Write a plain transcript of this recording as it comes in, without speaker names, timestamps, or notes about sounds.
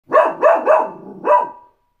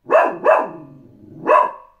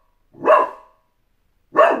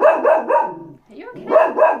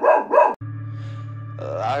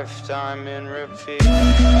lifetime in repeat.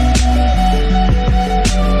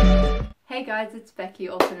 Hey guys, it's Becky,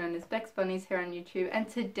 also known as Beck's Bunnies here on YouTube, and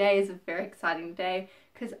today is a very exciting day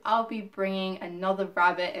because I'll be bringing another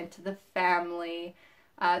rabbit into the family.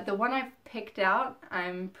 The one I've picked out,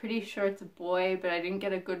 I'm pretty sure it's a boy, but I didn't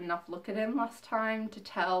get a good enough look at him last time to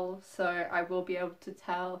tell, so I will be able to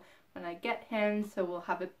tell when I get him, so we'll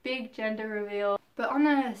have a big gender reveal. But on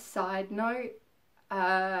a side note,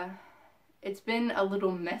 it's been a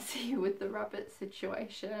little messy with the rabbit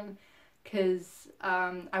situation because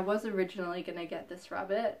I was originally going to get this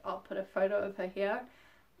rabbit. I'll put a photo of her here.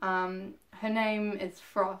 Her name is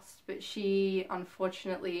Frost, but she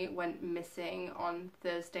unfortunately went missing on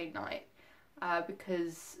Thursday night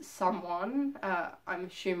because someone, I'm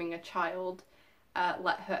assuming a child,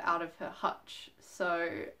 let her out of her hutch.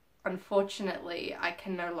 So unfortunately I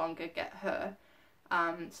can no longer get her.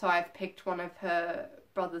 So I've picked one of her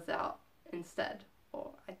brothers out instead,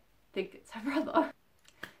 or I think it's her brother.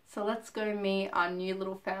 So let's go meet our new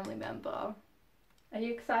little family member. Are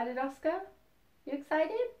you excited, Oscar? You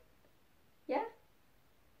excited? Yeah?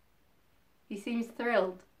 He seems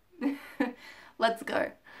thrilled. Let's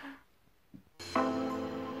go.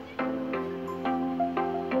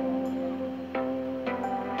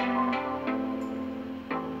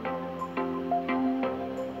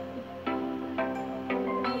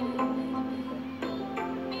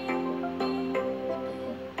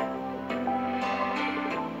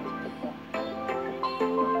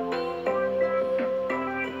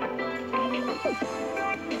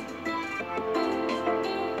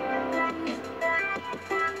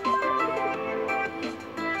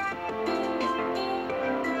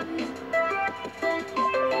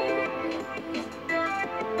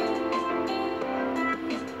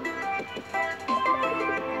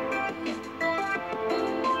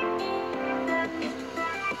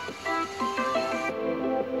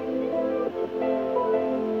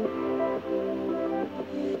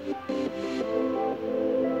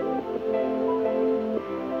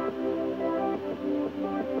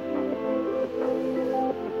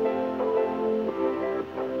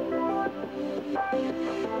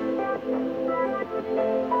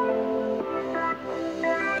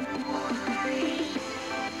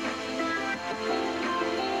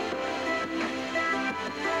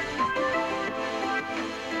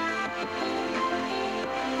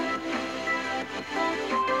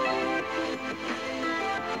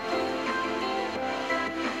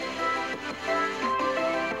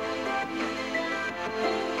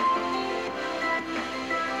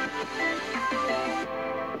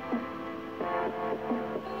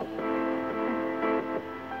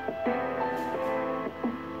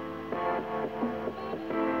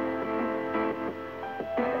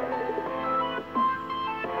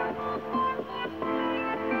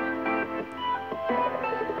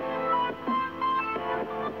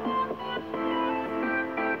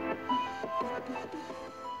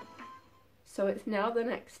 So it's now the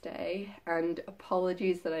next day, and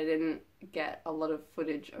apologies that I didn't get a lot of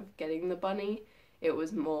footage of getting the bunny. It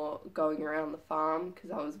was more going around the farm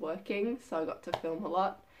because I was working, so I got to film a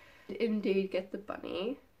lot. I did indeed get the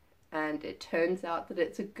bunny, and it turns out that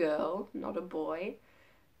it's a girl, not a boy,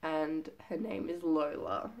 and her name is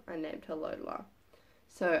Lola. I named her Lola.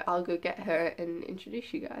 So I'll go get her and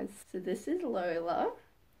introduce you guys. So this is Lola.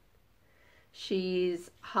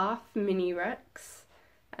 She's half mini Rex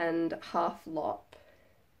and half Lop,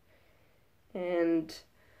 and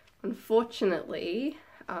unfortunately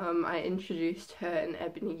I introduced her and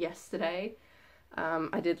Ebony yesterday.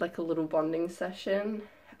 I did like a little bonding session,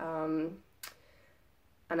 and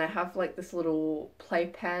I have like this little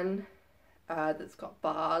playpen that's got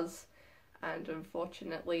bars, and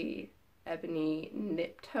unfortunately Ebony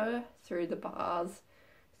nipped her through the bars,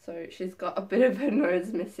 so she's got a bit of her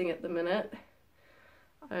nose missing at the minute.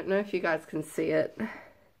 I don't know if you guys can see it,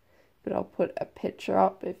 but I'll put a picture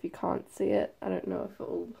up if you can't see it. I don't know if it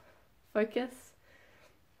will focus.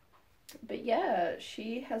 But yeah,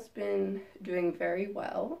 she has been doing very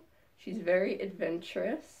well. She's very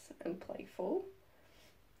adventurous and playful.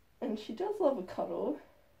 And she does love a cuddle,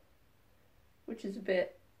 which is a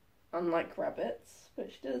bit unlike rabbits, but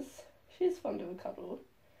she is fond of a cuddle.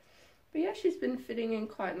 But yeah, she's been fitting in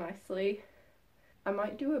quite nicely. I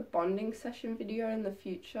might do a bonding session video in the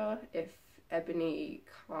future if Ebony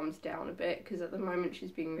calms down a bit, because at the moment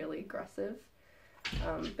she's being really aggressive.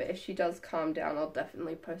 But if she does calm down, I'll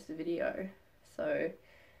definitely post a video. So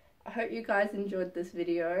I hope you guys enjoyed this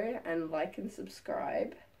video, and like and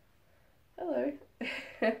subscribe. Hello.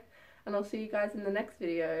 And I'll see you guys in the next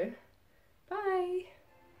video.